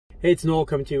Hey, it's Noel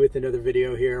coming to you with another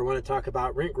video here. I want to talk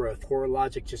about rent growth.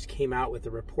 CoreLogic just came out with a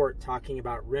report talking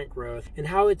about rent growth and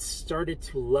how it's started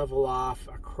to level off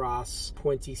across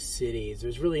 20 cities. It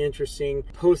was really interesting.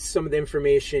 Post some of the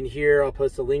information here. I'll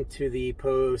post a link to the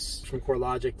post from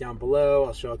CoreLogic down below.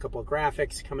 I'll show a couple of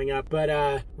graphics coming up.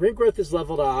 But rent growth is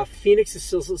leveled off. Phoenix is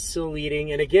still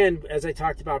leading. And again, as I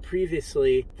talked about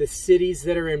previously, the cities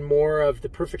that are in more of the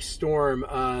perfect storm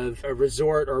of a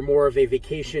resort or more of a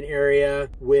vacation area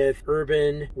with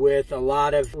urban, with a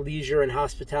lot of leisure and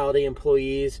hospitality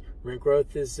employees, rent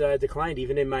growth has declined.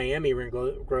 Even in Miami, rent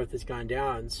growth has gone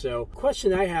down. So the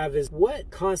question I have is,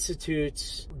 what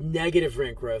constitutes negative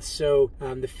rent growth? So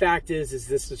the fact is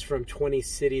this is from 20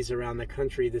 cities around the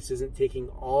country. This isn't taking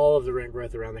all of the rent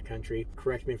growth around the country.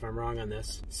 Correct me if I'm wrong on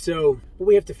this. So what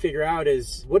we have to figure out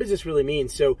is, what does this really mean?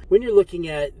 So when you're looking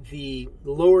at the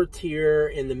lower tier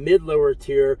and the mid-lower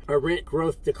tier, our rent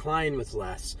growth decline was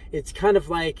less. It's kind of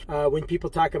like when people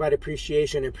talk about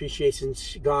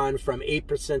appreciation's gone from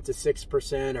 8% to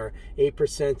 6% or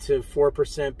 8% to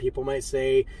 4%. People might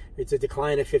say it's a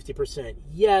decline of 50%.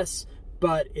 Yes,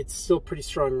 but it's still pretty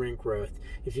strong rent growth.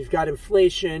 If you've got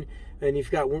inflation and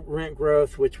you've got rent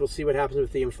growth, which we'll see what happens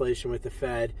with the inflation with the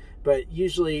Fed, but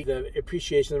usually the rent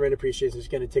appreciation is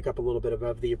going to tick up a little bit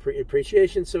above the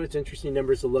appreciation, so it's interesting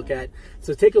numbers to look at.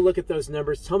 So take a look at those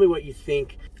numbers. Tell me what you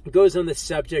think. It goes on the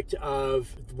subject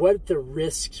of what the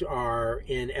risks are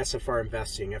in SFR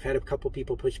investing. I've had a couple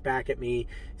people push back at me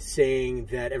saying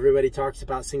that everybody talks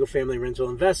about single-family rental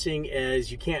investing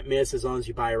as you can't miss as long as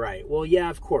you buy right. Well, yeah,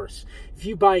 of course. If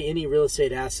you buy any real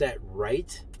estate asset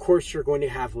right, of course you're going to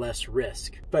have less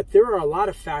risk. But there are a lot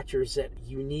of factors that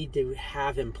you need to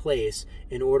have in place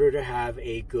in order to have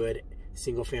a good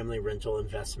single-family rental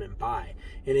investment buy.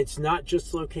 And it's not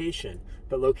just location,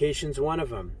 but location's one of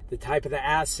them. The type of the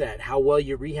asset, how well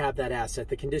you rehab that asset,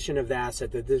 the condition of the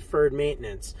asset, the deferred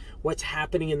maintenance, what's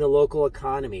happening in the local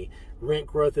economy. Rent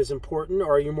growth is important,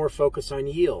 or are you more focused on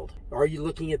yield? Are you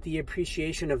looking at the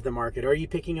appreciation of the market? Are you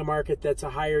picking a market that's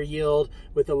a higher yield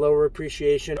with a lower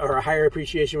appreciation, or a higher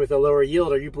appreciation with a lower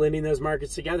yield? Are you blending those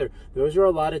markets together? Those are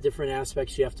a lot of different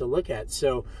aspects you have to look at.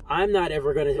 So I'm not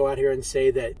ever going to go out here and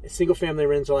say that single-family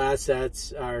rental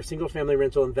assets or single-family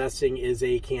rental investing is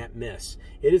a can't miss.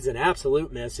 It is an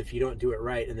absolute miss if you don't do it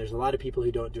right, and there's a lot of people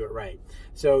who don't do it right.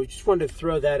 So just wanted to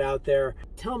throw that out there.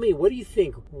 Tell me, what do you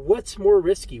think? What's more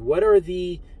risky? What are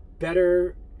the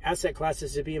better asset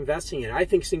classes to be investing in? I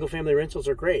think single-family rentals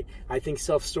are great. I think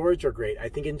self-storage are great. I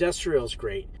think industrial is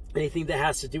great. Anything that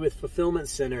has to do with fulfillment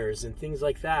centers and things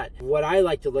like that. What I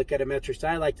like to look at, a metrics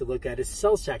I like to look at, is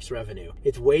sales tax revenue.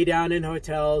 It's way down in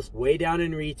hotels, way down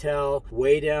in retail,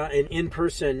 way down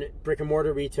in-person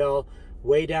brick-and-mortar retail,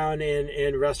 way down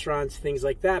in restaurants, things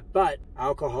like that. But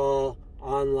alcohol,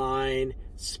 online,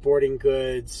 sporting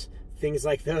goods, things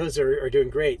like those are doing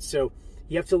great. So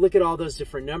you have to look at all those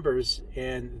different numbers,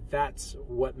 and that's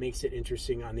what makes it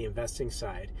interesting on the investing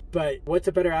side. But what's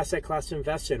a better asset class to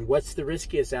invest in? What's the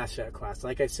riskiest asset class?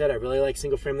 Like I said, I really like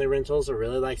single-family rentals. I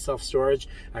really like self-storage.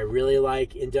 I really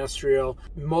like industrial.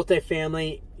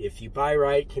 Multifamily, if you buy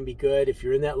right, can be good. If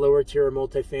you're in that lower tier of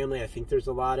multifamily, I think there's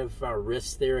a lot of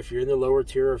risks there. If you're in the lower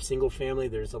tier of single-family,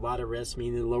 there's a lot of risk,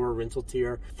 meaning the lower rental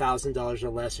tier, $1,000 or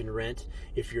less in rent.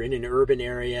 If you're in an urban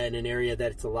area, in an area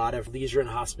that's a lot of leisure and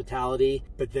hospitality,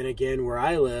 but then again, where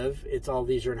I live, it's all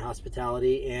leisure and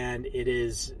hospitality, and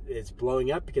it's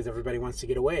blowing up because everybody wants to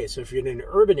get away. So if you're in an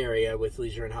urban area with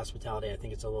leisure and hospitality, I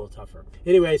think it's a little tougher.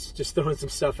 Anyways, just throwing some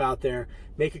stuff out there.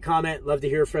 Make a comment. Love to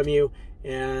hear from you.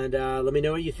 And let me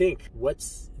know what you think.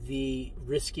 What's the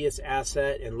riskiest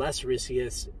asset and less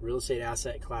riskiest real estate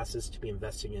asset classes to be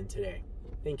investing in today?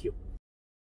 Thank you.